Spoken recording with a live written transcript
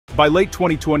By late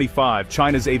 2025,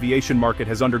 China's aviation market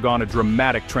has undergone a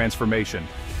dramatic transformation.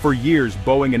 For years,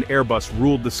 Boeing and Airbus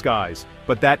ruled the skies,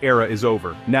 but that era is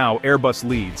over. Now, Airbus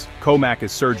leads, COMAC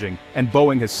is surging, and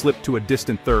Boeing has slipped to a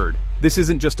distant third. This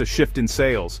isn't just a shift in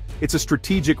sales, it's a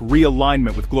strategic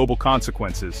realignment with global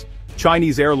consequences.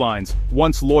 Chinese airlines,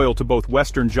 once loyal to both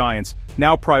Western giants,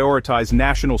 now prioritize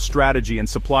national strategy and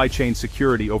supply chain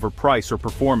security over price or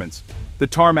performance. The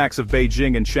tarmacs of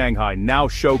Beijing and Shanghai now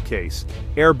showcase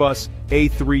Airbus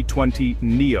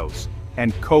A320neos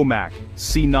and COMAC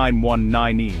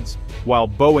C919es, while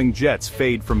Boeing jets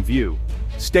fade from view.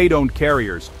 State-owned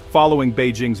carriers, following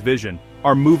Beijing's vision,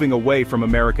 are moving away from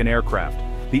American aircraft.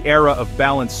 The era of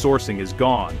balanced sourcing is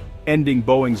gone, ending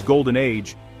Boeing's golden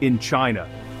age in China.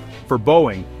 For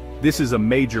Boeing, this is a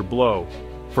major blow.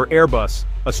 For Airbus,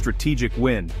 a strategic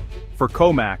win. For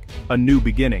COMAC, a new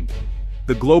beginning.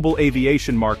 The global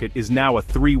aviation market is now a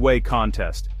three-way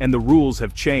contest, and the rules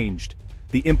have changed.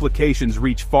 The implications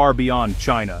reach far beyond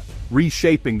China,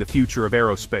 reshaping the future of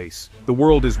aerospace. The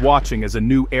world is watching as a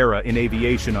new era in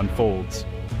aviation unfolds.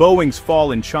 Boeing's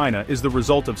fall in China is the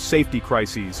result of safety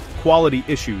crises, quality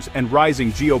issues, and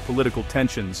rising geopolitical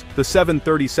tensions. The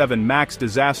 737 MAX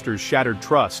disasters shattered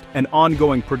trust, and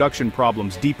ongoing production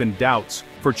problems deepened doubts.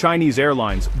 For Chinese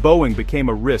airlines, Boeing became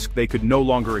a risk they could no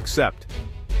longer accept.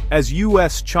 As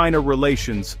US-China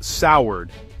relations soured,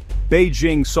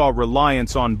 Beijing saw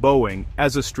reliance on Boeing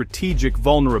as a strategic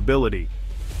vulnerability.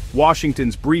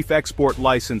 Washington's brief export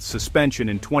license suspension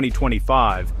in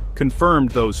 2025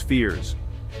 confirmed those fears.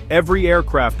 Every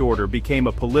aircraft order became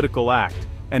a political act,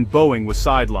 and Boeing was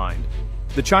sidelined.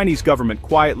 The Chinese government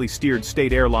quietly steered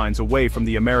state airlines away from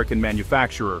the American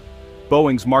manufacturer.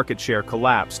 Boeing's market share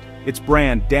collapsed, its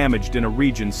brand damaged in a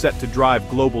region set to drive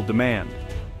global demand.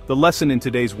 The lesson in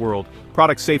today's world,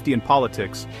 product safety and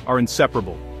politics, are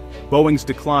inseparable. Boeing's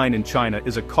decline in China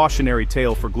is a cautionary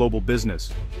tale for global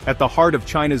business. At the heart of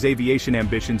China's aviation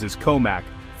ambitions is COMAC,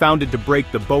 founded to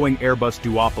break the Boeing-Airbus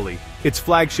duopoly. Its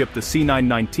flagship, the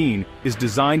C919, is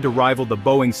designed to rival the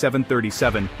Boeing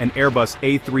 737 and Airbus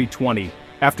A320.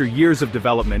 After years of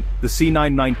development, the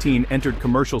C919 entered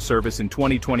commercial service in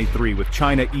 2023 with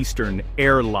China Eastern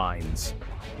Airlines.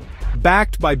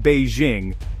 Backed by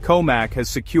Beijing, COMAC has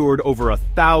secured over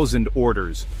 1,000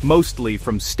 orders, mostly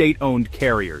from state-owned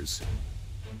carriers.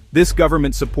 This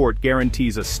government support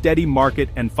guarantees a steady market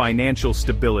and financial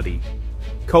stability.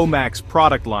 COMAC's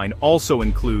product line also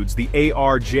includes the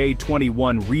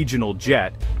ARJ21 regional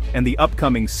jet and the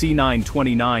upcoming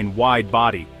C929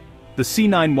 wide-body. The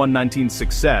C919's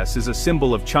success is a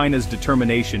symbol of China's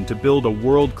determination to build a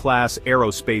world-class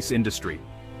aerospace industry.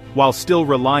 While still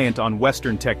reliant on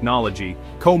Western technology,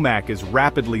 COMAC is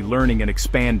rapidly learning and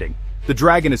expanding. The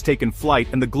Dragon has taken flight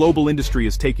and the global industry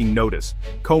is taking notice.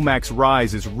 COMAC's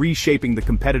rise is reshaping the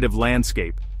competitive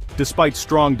landscape. Despite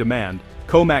strong demand,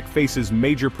 COMAC faces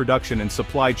major production and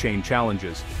supply chain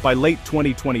challenges. By late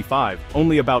 2025,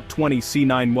 only about 20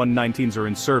 C919s are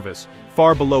in service,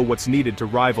 far below what's needed to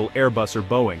rival Airbus or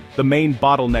Boeing. The main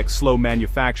bottlenecks: slow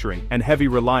manufacturing and heavy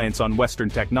reliance on Western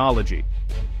technology.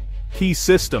 Key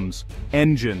systems,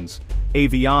 engines,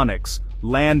 avionics,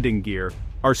 landing gear,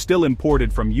 are still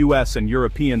imported from US and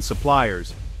European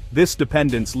suppliers. This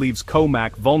dependence leaves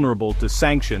COMAC vulnerable to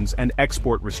sanctions and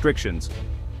export restrictions.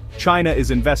 China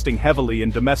is investing heavily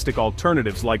in domestic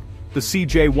alternatives like the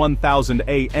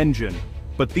CJ1000A engine,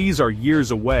 but these are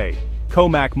years away.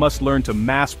 COMAC must learn to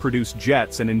mass-produce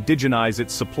jets and indigenize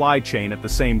its supply chain at the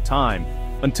same time.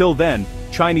 Until then,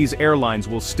 Chinese airlines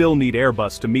will still need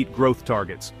Airbus to meet growth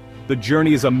targets. The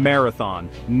journey is a marathon,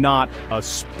 not a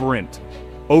sprint.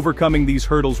 Overcoming these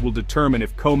hurdles will determine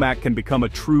if COMAC can become a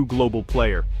true global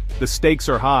player. The stakes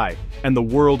are high, and the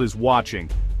world is watching.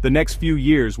 The next few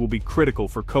years will be critical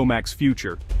for COMAC's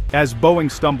future. As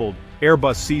Boeing stumbled,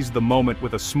 Airbus seized the moment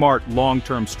with a smart,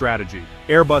 long-term strategy.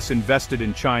 Airbus invested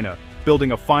in China,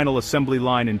 building a final assembly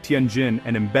line in Tianjin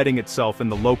and embedding itself in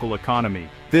the local economy.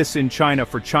 This in China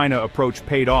for China approach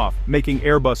paid off, making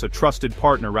Airbus a trusted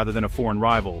partner rather than a foreign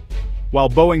rival. While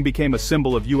Boeing became a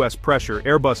symbol of US pressure,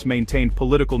 Airbus maintained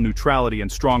political neutrality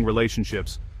and strong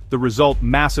relationships. The result: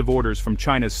 massive orders from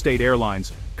China's state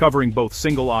airlines, covering both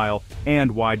single-aisle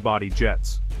and wide-body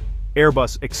jets.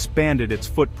 Airbus expanded its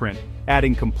footprint,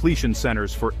 adding completion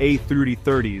centers for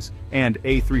A330s and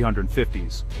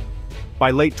A350s. By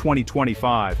late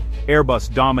 2025,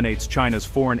 Airbus dominates China's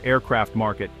foreign aircraft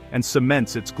market and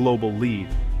cements its global lead.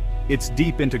 Its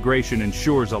deep integration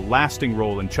ensures a lasting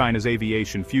role in China's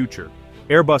aviation future.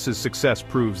 Airbus's success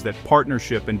proves that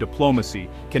partnership and diplomacy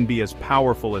can be as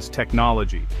powerful as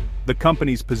technology. The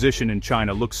company's position in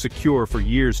China looks secure for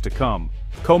years to come.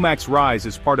 COMAC's rise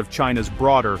is part of China's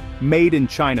broader Made in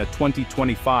China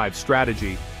 2025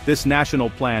 strategy. This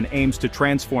national plan aims to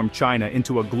transform China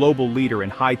into a global leader in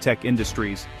high-tech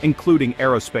industries, including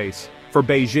aerospace. For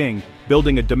Beijing,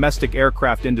 building a domestic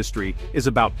aircraft industry is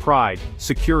about pride,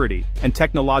 security, and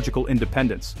technological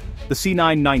independence. The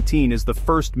C919 is the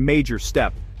first major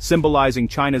step, symbolizing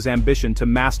China's ambition to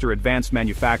master advanced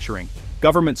manufacturing.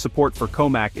 Government support for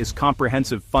COMAC is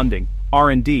comprehensive funding,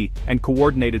 R&D, and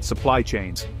coordinated supply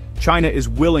chains. China is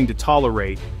willing to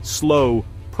tolerate slow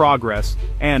progress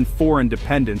and foreign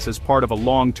dependence as part of a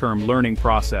long-term learning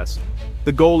process.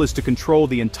 The goal is to control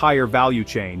the entire value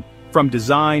chain, from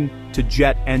design to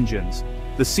jet engines.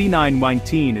 The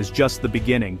C919 is just the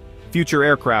beginning. Future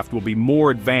aircraft will be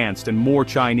more advanced and more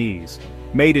Chinese.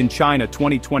 Made in China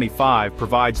 2025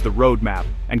 provides the roadmap,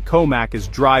 and COMAC is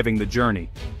driving the journey.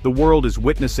 The world is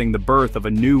witnessing the birth of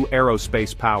a new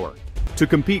aerospace power. To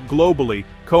compete globally,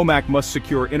 COMAC must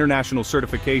secure international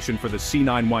certification for the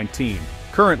C919.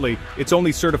 Currently, it's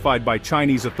only certified by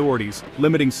Chinese authorities,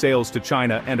 limiting sales to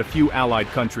China and a few allied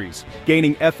countries.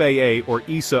 Gaining FAA or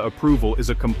ESA approval is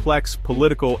a complex,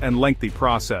 political, and lengthy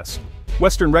process.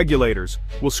 Western regulators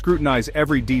will scrutinize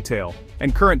every detail,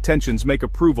 and current tensions make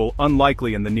approval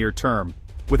unlikely in the near term.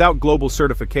 Without global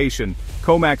certification,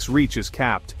 COMAC's reach is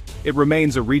capped. It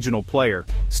remains a regional player.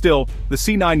 Still, the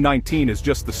C919 is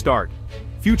just the start.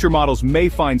 Future models may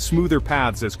find smoother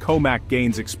paths as COMAC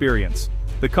gains experience.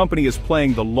 The company is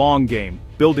playing the long game,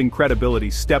 building credibility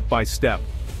step by step.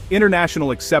 International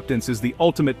acceptance is the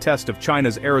ultimate test of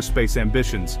China's aerospace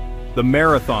ambitions. The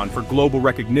marathon for global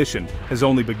recognition has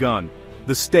only begun.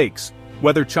 The stakes,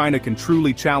 whether China can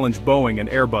truly challenge Boeing and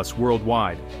Airbus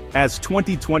worldwide. As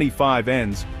 2025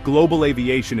 ends, global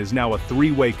aviation is now a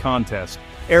three-way contest.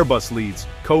 Airbus leads,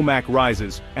 COMAC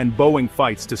rises, and Boeing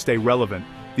fights to stay relevant.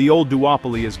 The old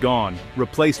duopoly is gone,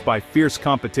 replaced by fierce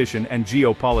competition and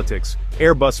geopolitics.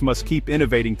 Airbus must keep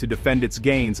innovating to defend its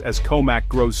gains as COMAC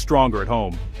grows stronger at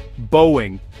home.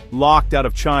 Boeing, locked out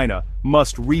of China,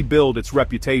 must rebuild its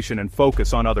reputation and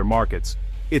focus on other markets.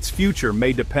 Its future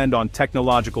may depend on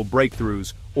technological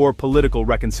breakthroughs or political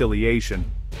reconciliation.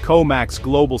 COMAC's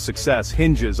global success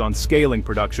hinges on scaling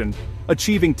production,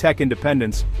 achieving tech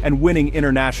independence, and winning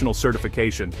international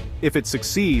certification. If it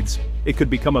succeeds, it could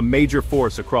become a major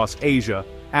force across Asia,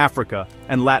 Africa,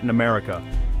 and Latin America.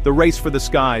 The race for the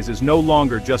skies is no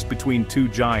longer just between two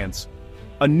giants.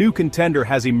 A new contender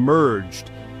has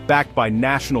emerged, backed by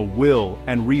national will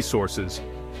and resources.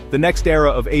 The next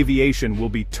era of aviation will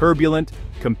be turbulent,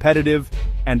 competitive,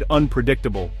 and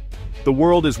unpredictable. The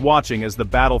world is watching as the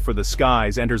battle for the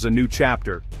skies enters a new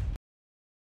chapter.